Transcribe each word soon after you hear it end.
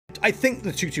I think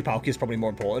the 2/2 Palkia is probably more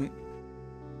important.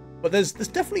 But there's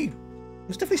definitely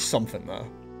something there.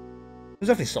 There's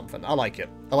definitely something. I like it.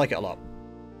 I like it a lot.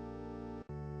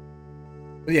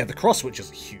 But yeah, the cross switch is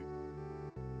huge.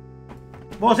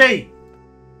 Morty!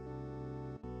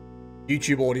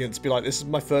 YouTube audience be like, this is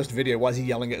my first video, why is he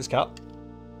yelling at his cat?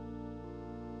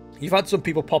 You've had some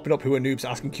people popping up who are noobs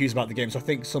asking Q's about the game, so I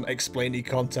think some explainy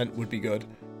content would be good.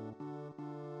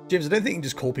 James, I don't think you can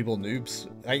just call people noobs.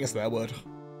 I think it's their word.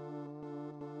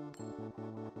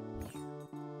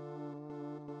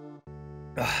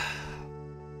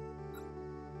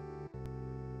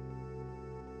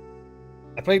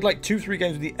 I played like 2-3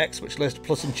 games with the X-Switch list,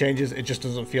 plus some changes, it just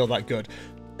doesn't feel that good.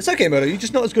 It's okay, Murdo, you're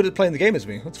just not as good at playing the game as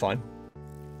me, that's fine.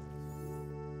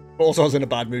 But also, I was in a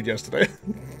bad mood yesterday.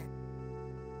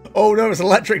 Oh no, it's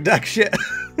electric deck shit.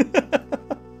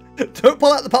 Don't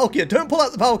pull out the Palkia, don't pull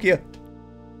out the Palkia.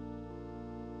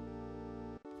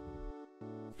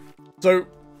 So,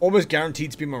 almost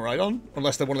guaranteed to be Miraidon,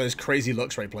 unless they're one of those crazy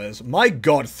Luxray players. My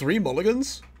god, 3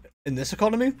 mulligans in this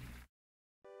economy?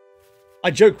 I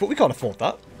joke, but we can't afford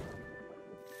that.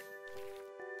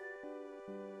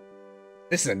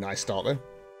 This is a nice start, though.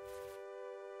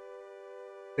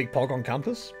 Big Pog on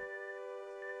campus.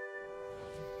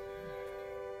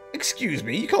 Excuse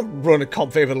me, you can't run a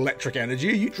comp fave with electric energy.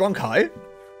 Are you drunk high?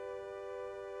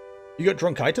 You got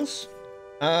drunkitis?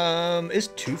 Is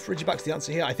 2 Frigibacks the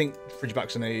answer here? I think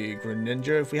Frigibacks and a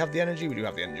Greninja, if we have the energy. We do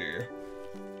have the energy.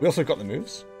 We also got the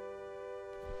moves.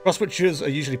 Cross switchers are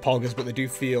usually poggers, but they do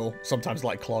feel sometimes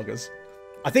like cloggers.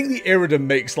 I think the Iridium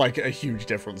makes like a huge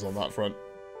difference on that front.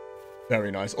 Very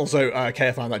nice. Also,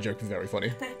 Kaya found that joke very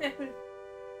funny.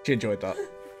 She enjoyed that.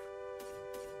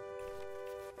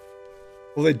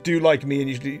 Well, they do like me and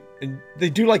usually...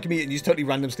 they do like me and use totally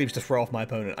random sleeps to throw off my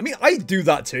opponent. I mean, I do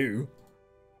that too.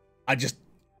 I just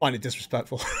find it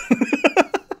disrespectful.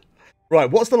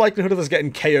 Right, what's the likelihood of us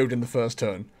getting KO'd in the first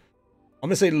turn? I'm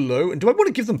going to say low. And do I want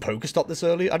to give them Pokestop this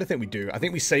early? I don't think we do. I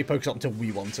think we say Pokestop until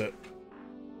we want it.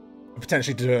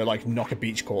 Potentially to, like, knock a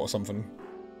beach court or something.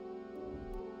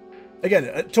 Again,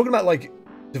 talking about, like,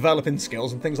 developing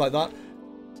skills and things like that.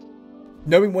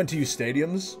 Knowing when to use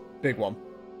stadiums, big one.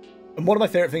 And one of my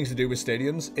favourite things to do with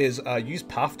stadiums is use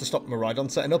Path to stop Miraidon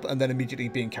setting up and then immediately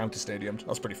being counter-stadiumed.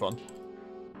 That's pretty fun.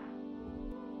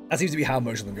 That seems to be how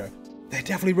most of them go. They're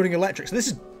definitely running electric, so this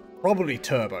is probably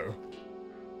Turbo.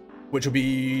 Which will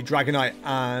be Dragonite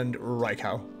and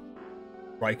Raikou.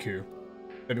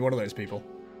 Maybe one of those people.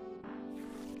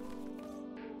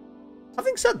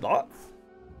 Having said that,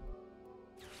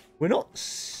 we're not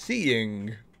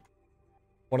seeing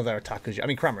one of their attackers yet. I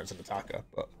mean, Cramorant's an attacker,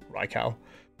 but Raikou.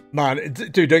 Man,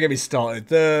 dude, don't get me started.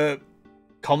 The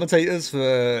commentators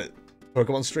for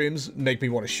Pokemon streams make me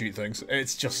want to shoot things.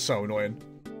 It's just so annoying.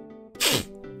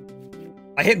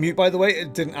 I hit mute, by the way.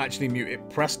 It didn't actually mute. It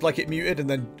pressed like it muted and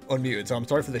then unmuted, so I'm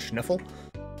sorry for the schniffle.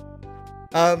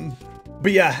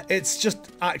 But yeah, it's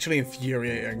just actually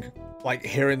infuriating, like,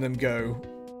 hearing them go.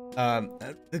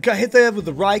 The guy hit there with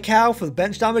the Raikou for the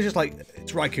bench damage. It's like,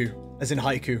 it's Raikou, as in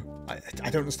Haiku. I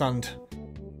don't understand.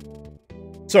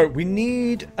 So, we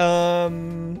need,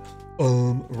 rare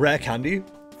candy.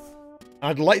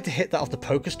 I'd like to hit that off the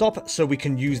Pokestop so we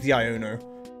can use the Iono.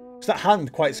 Because that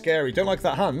hand, quite scary. Don't like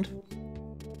that hand.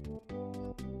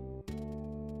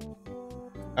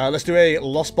 Let's do a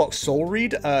Lost Box Soul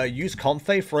Read. Use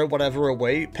Comfey, throw whatever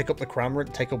away, pick up the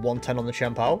Cramorant, take a 110 on the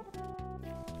Chien-Pao.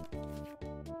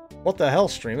 What the hell,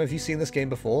 streamer? Have you seen this game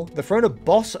before? They're throwing a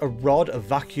Boss, a Rod, a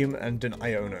Vacuum, and an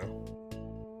Iono.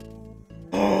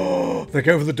 Oh, they're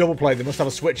going for the double play. They must have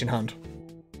a switch in hand.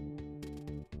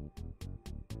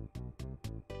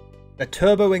 They're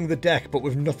turboing the deck, but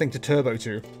with nothing to turbo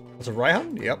to. That's a right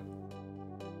hand? Yep.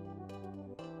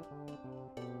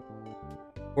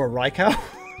 Or a Raikou?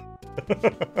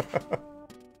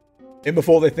 In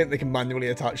before they think they can manually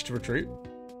attach to retreat.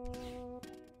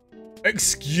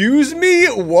 Excuse me?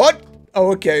 What?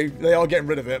 Oh, okay. They are getting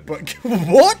rid of it, but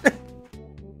what?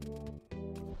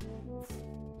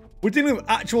 We're dealing with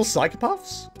actual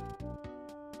psychopaths?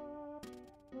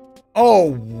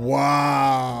 Oh,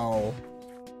 wow.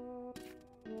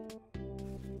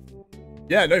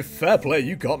 Yeah, no, fair play.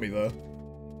 You got me there.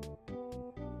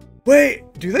 Wait,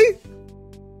 do they?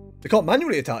 They can't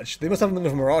manually attach. They must have them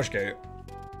with a Mirage Gate.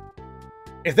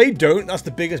 If they don't, that's the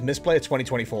biggest misplay of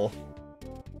 2024.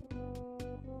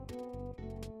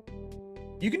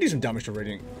 You can do some damage to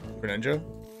Radiant Greninja.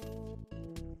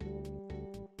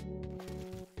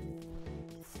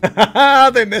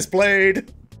 They misplayed.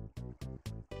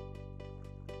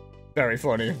 Very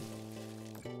funny.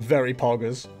 Very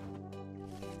poggers.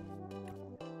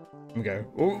 Okay.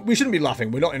 Well, we shouldn't be laughing.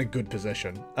 We're not in a good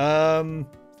position.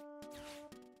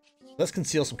 Let's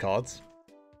conceal some cards.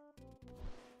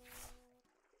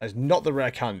 That's not the rare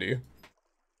candy.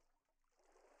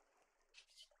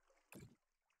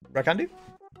 Rare candy?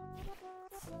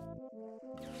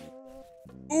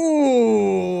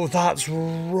 Ooh, that's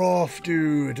rough,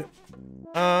 dude.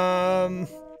 I'm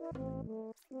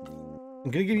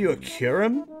gonna give you a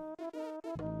Kyurem.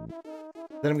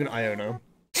 Then I'm gonna Iono.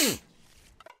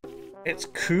 It's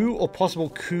Ku or possible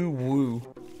Ku Wu.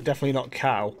 Definitely not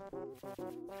cow.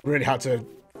 Really had to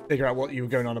figure out what you were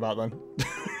going on about then.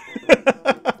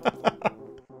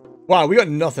 Wow, we got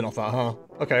nothing off that, huh?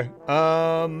 Okay.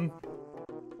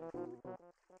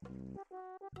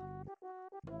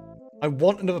 I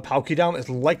want another Palkia down. It's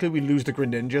likely we lose the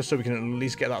Greninja, so we can at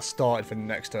least get that started for the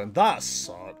next turn. That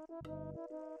sucked.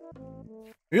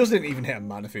 We also didn't even hit a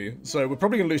Manaphy, so we're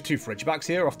probably going to lose 2 Frigibacks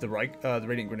here off the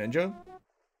Radiant Greninja.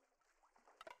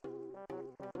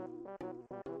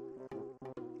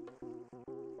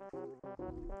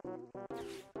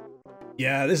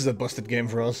 Yeah, this is a busted game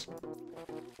for us.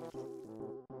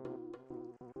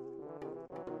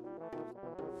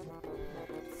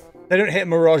 They don't hit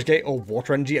Mirage Gate or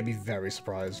Water Energy, I'd be very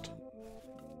surprised.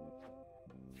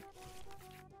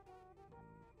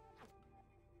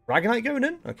 Dragonite going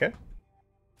in? Okay.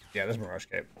 Yeah, there's Mirage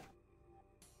Gate.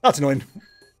 That's annoying.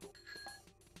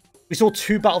 We saw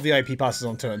 2 Battle VIP passes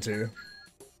on turn 2.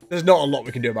 There's not a lot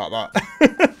we can do about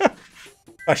that.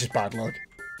 That's just bad luck.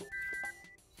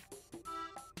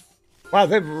 Wow,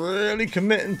 they're really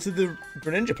committing to the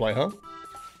Greninja play, huh?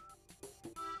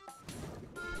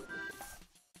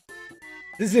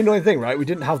 This is the annoying thing, right? We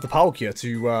didn't have the Palkia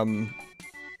to,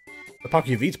 the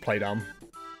Palkia V to play down.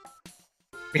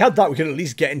 If we had that, we could at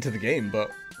least get into the game,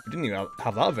 but we didn't even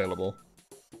have that available.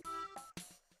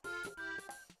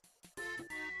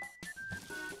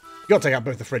 You gotta take out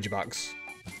both the Frigibacks.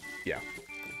 Yeah.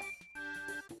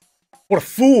 What a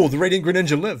fool! The Radiant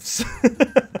Greninja lives!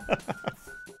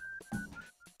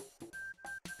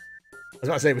 I was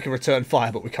about to say we can return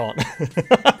fire, but we can't.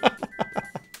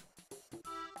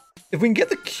 If we can get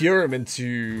the Kyurem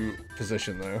into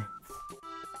position, though.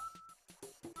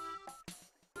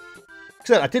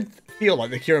 Because I did feel like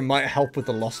the Kyurem might help with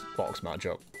the Lost Box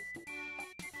matchup.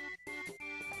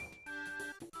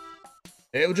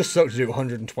 It would just suck to do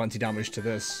 120 damage to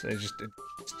this. It's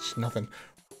just nothing.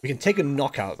 We can take a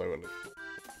knockout, though, at least.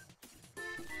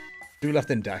 2 left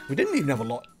in deck. We didn't even have a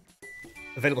lot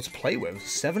available to play with.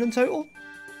 7 in total?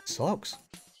 Sucks.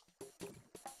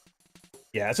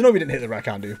 Yeah, it's annoying we didn't hit the rare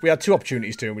candy. We had 2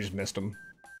 opportunities to, and we just missed them.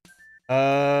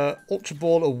 Ultra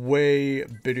Ball away,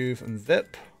 Bidoof and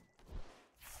Vip.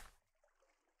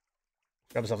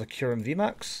 Grab ourselves a Kyurem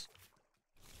VMAX.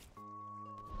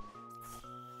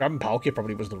 Grabbing Palkia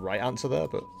probably was the right answer there,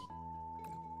 but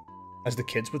as the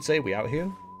kids would say, we out here.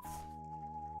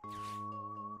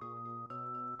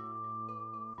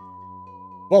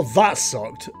 Well, that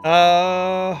sucked.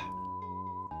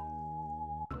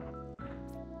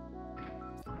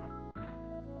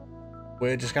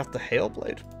 We're just gonna have to Hail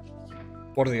Blade.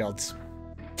 What are the odds?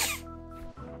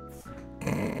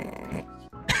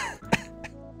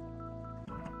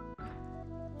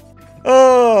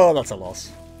 Oh, that's a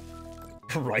loss.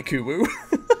 Raikou-Woo.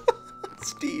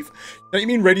 Steve. Don't you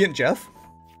mean Radiant Jeff?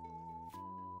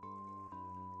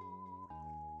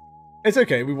 It's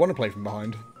okay, we want to play from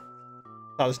behind.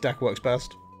 How this deck works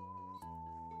best.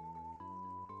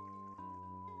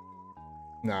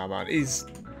 Nah, man,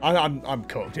 I'm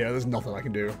cooked here. There's nothing I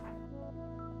can do.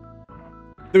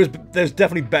 There's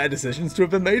definitely better decisions to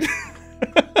have been made.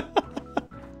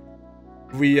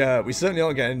 We certainly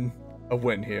aren't getting a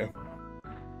win here.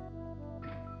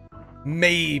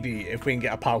 Maybe if we can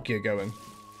get a Palkia going.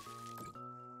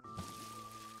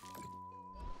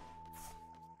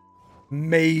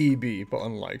 Maybe, but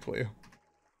unlikely.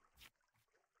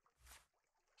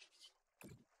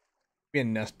 Be a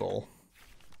Nest Ball.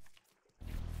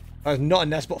 That is not a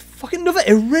Nest Ball. Fucking another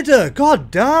Irida!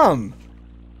 God damn!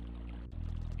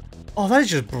 Oh, that is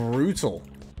just brutal.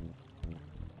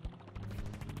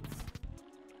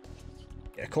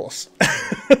 Yeah, of course.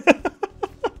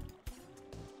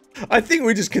 I think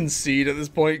we just concede at this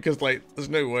point, because, like, there's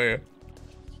no way.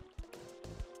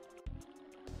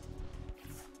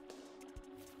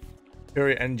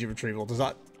 Fury Energy Retrieval. Does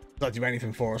that do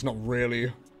anything for us? Not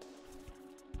really.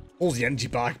 Pulls the energy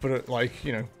back, but, like,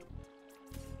 you know.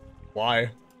 Why?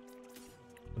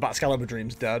 The Batcalibur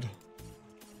Dream's dead.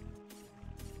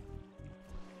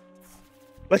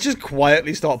 Let's just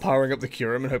quietly start powering up the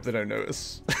Kyurem and hope they don't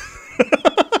notice.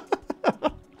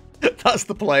 That's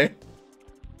the play.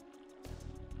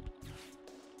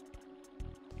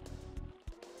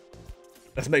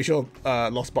 Let's make sure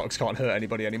Lost Box can't hurt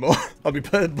anybody anymore. I'll be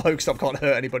Pokestop can't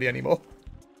hurt anybody anymore.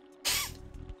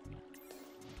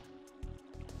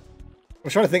 I'm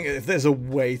trying to think if there's a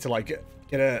way to, like,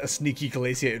 get a sneaky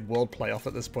glaciated world play off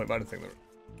at this point, but I don't think there...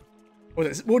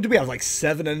 What do we have, like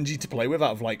 7 energy to play with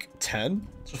out of, like, 10?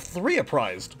 So 3 are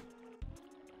prized.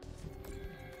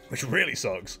 Which really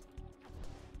sucks.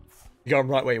 You got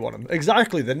them right where you want them.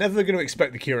 Exactly, they're never going to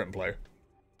expect the Kyurem play.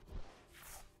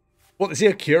 What, they see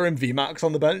a Kyurem VMAX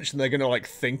on the bench and they're going to, like,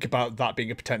 think about that being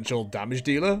a potential damage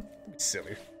dealer?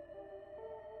 Silly.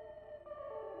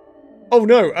 Oh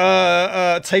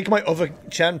no, take my other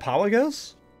Chien-Pao, I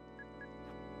guess?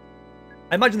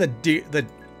 I imagine they're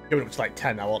going up to like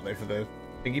 10 now, aren't they, for the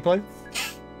thingy play?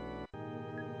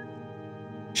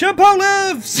 Chien-Pao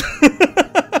lives!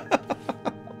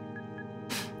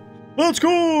 Let's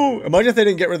go! Imagine if they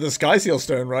didn't get rid of the Sky Seal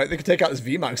Stone, right? They could take out this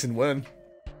VMAX and win.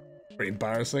 Pretty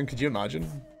embarrassing, could you imagine?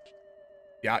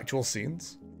 The actual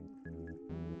scenes.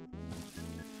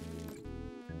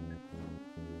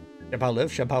 Chien-Pao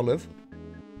live, Chien-Pao live.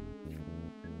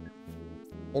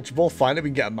 Ultra Ball, finally we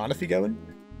can get a Manaphy going.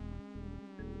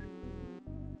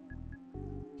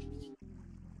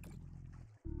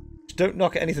 Just don't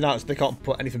knock anything out so they can't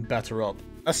put anything better up.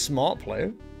 A smart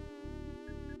player.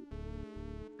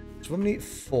 So we need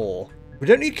 4. We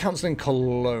don't need Cancelling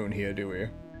Cologne here, do we?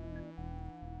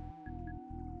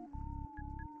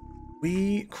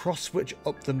 We cross-switch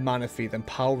up the Manaphy, then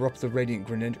power up the Radiant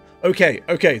Greninja. Okay,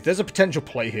 okay, there's a potential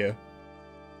play here.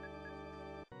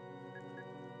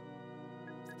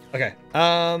 Okay,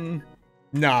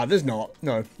 nah, there's not.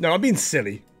 No, I'm being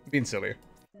silly. I'm being silly.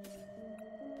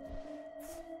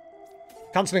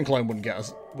 Cancelling Clone wouldn't get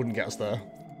us there.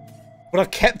 But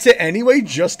I've kept it anyway,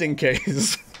 just in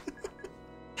case.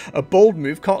 A bold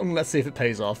move, Cotton, let's see if it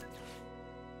pays off.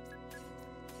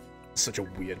 Such a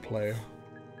weird player.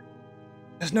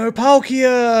 There's no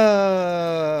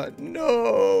Palkia!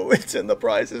 No, it's in the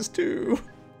prizes too.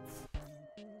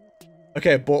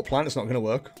 Okay, bought plant, it's not going to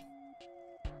work.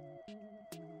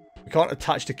 We can't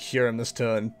attach to Kyurem this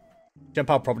turn.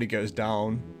 Chien-Pao probably goes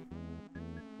down.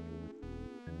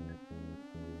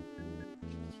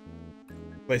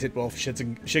 Basic Wolf,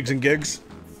 Shigs and Gigs.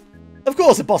 Of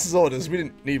course, the boss's orders. We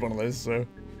didn't need one of those, so...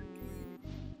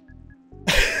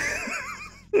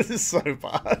 This is so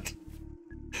bad.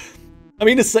 I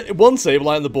mean, one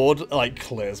Sableye on the board, like,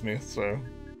 clears me, so...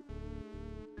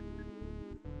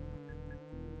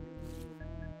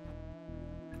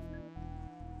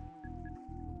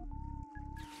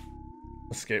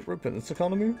 Escape rope in this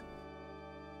economy?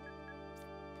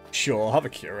 Sure, I'll have a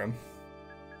Kyurem.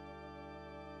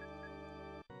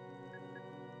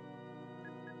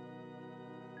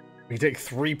 We take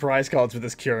 3 prize cards with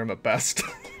this Kyurem at best.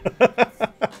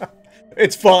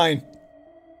 It's fine.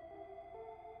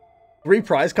 3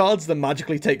 prize cards, then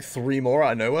magically take 3 more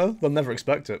out of nowhere? They'll never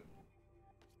expect it.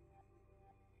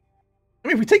 I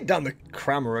mean, if we take down the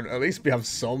Cramorant, at least we have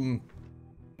some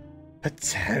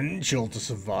potential to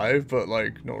survive, but,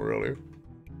 like, not really.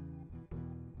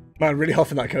 Man, really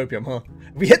huffing that Copium, huh?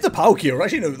 If we hit the Palkia, we're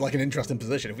actually in, like, an interesting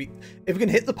position. If we can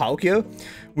hit the Palkia,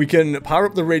 we can power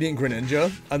up the Radiant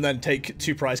Greninja, and then take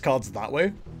 2 prize cards that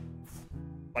way.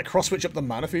 Like, cross-switch up the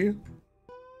Manaphy.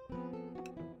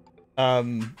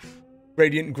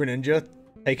 Radiant Greninja,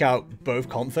 take out both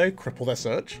Comfey, cripple their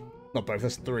search. Not both,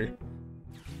 there's 3.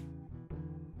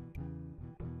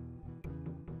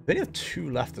 They only have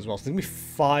 2 left as well, so there's gonna be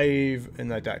 5 in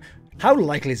their deck. How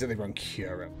likely is it they run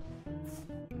Kyurem?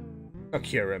 Not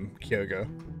Kyurem, Kyogre.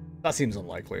 That seems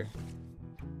unlikely.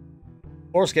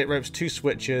 4 escape ropes, 2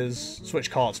 switches,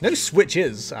 switch cards. No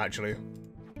switches, actually.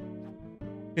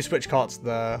 2 switch cards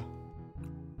there.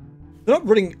 They're not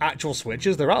running actual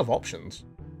switches, they're out of options.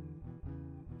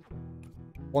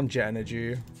 1 jet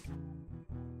energy.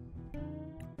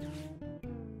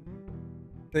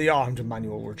 They are under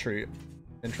manual retreat.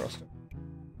 Interesting.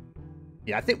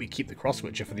 Yeah, I think we keep the cross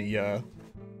switcher for the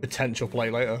potential play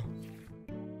later.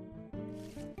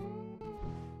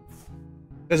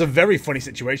 There's a very funny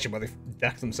situation where they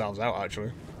deck themselves out,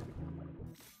 actually.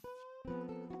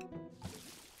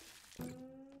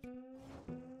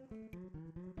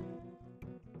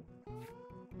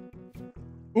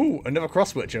 Ooh, another cross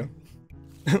switcher.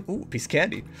 Ooh, piece of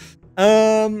candy.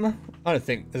 I don't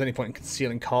think there's any point in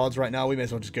concealing cards right now. We may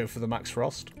as well just go for the Max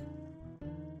Frost.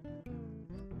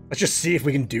 Let's just see if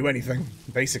we can do anything,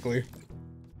 basically.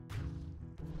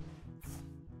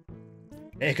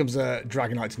 Here comes a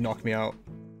Dragonite to knock me out.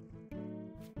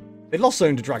 They lost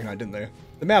zone to Dragonite, didn't they?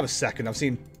 They may have a second. I've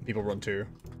seen people run 2.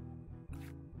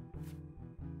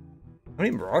 How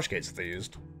many Mirage Gates have they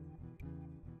used?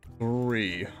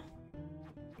 3.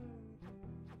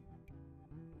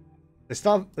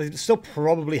 They still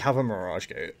probably have a Mirage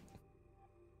Gate.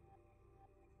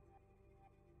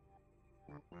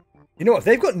 You know what? If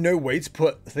they've got no way to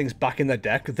put things back in their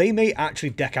deck, they may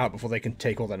actually deck out before they can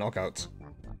take all their knockouts.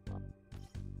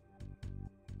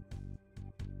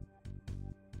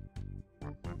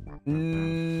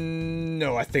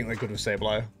 No, I think they could have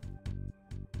Sableye.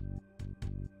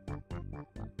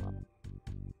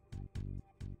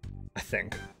 I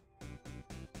think.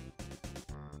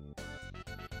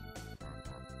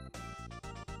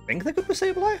 They could have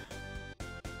Sableye?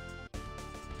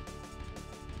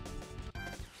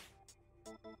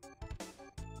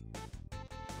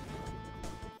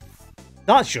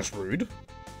 That's just rude.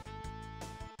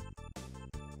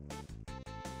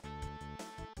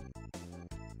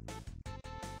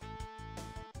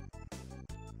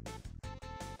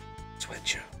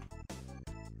 Switcher.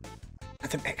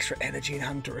 With an extra energy in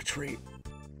hand to retreat.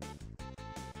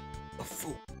 The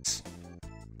fools.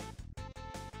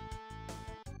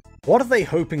 What are they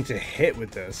hoping to hit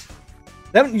with this?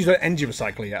 They haven't used an energy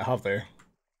recycler yet, have they?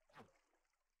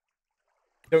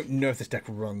 Don't know if this deck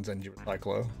runs energy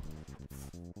recycler.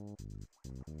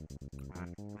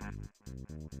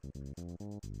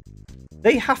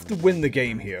 They have to win the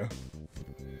game here.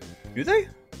 Do they?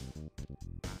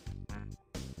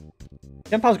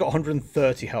 Chien-Pao's got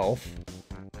 130 health.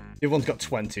 The other one's got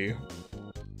 20.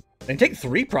 They can take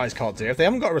 3 prize cards here. If they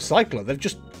haven't got a recycler, they've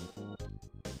just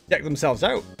decked themselves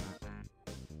out.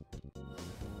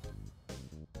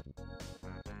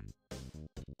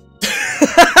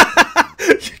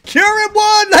 Cure him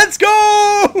 1! Let's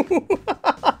go!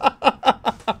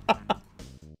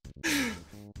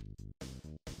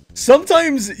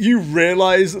 Sometimes you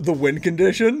realize the win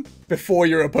condition before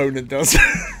your opponent does.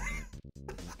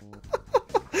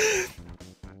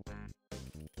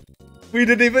 We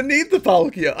didn't even need the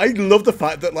Palkia. I love the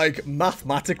fact that, like,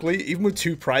 mathematically, even with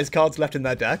 2 prize cards left in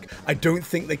their deck, I don't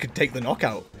think they could take the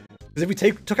knockout. Because if we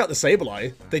took out the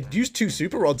Sableye, they'd use 2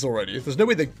 Super Rods already. There's no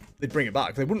way they'd bring it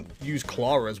back. They wouldn't use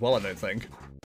Clara as well, I don't think.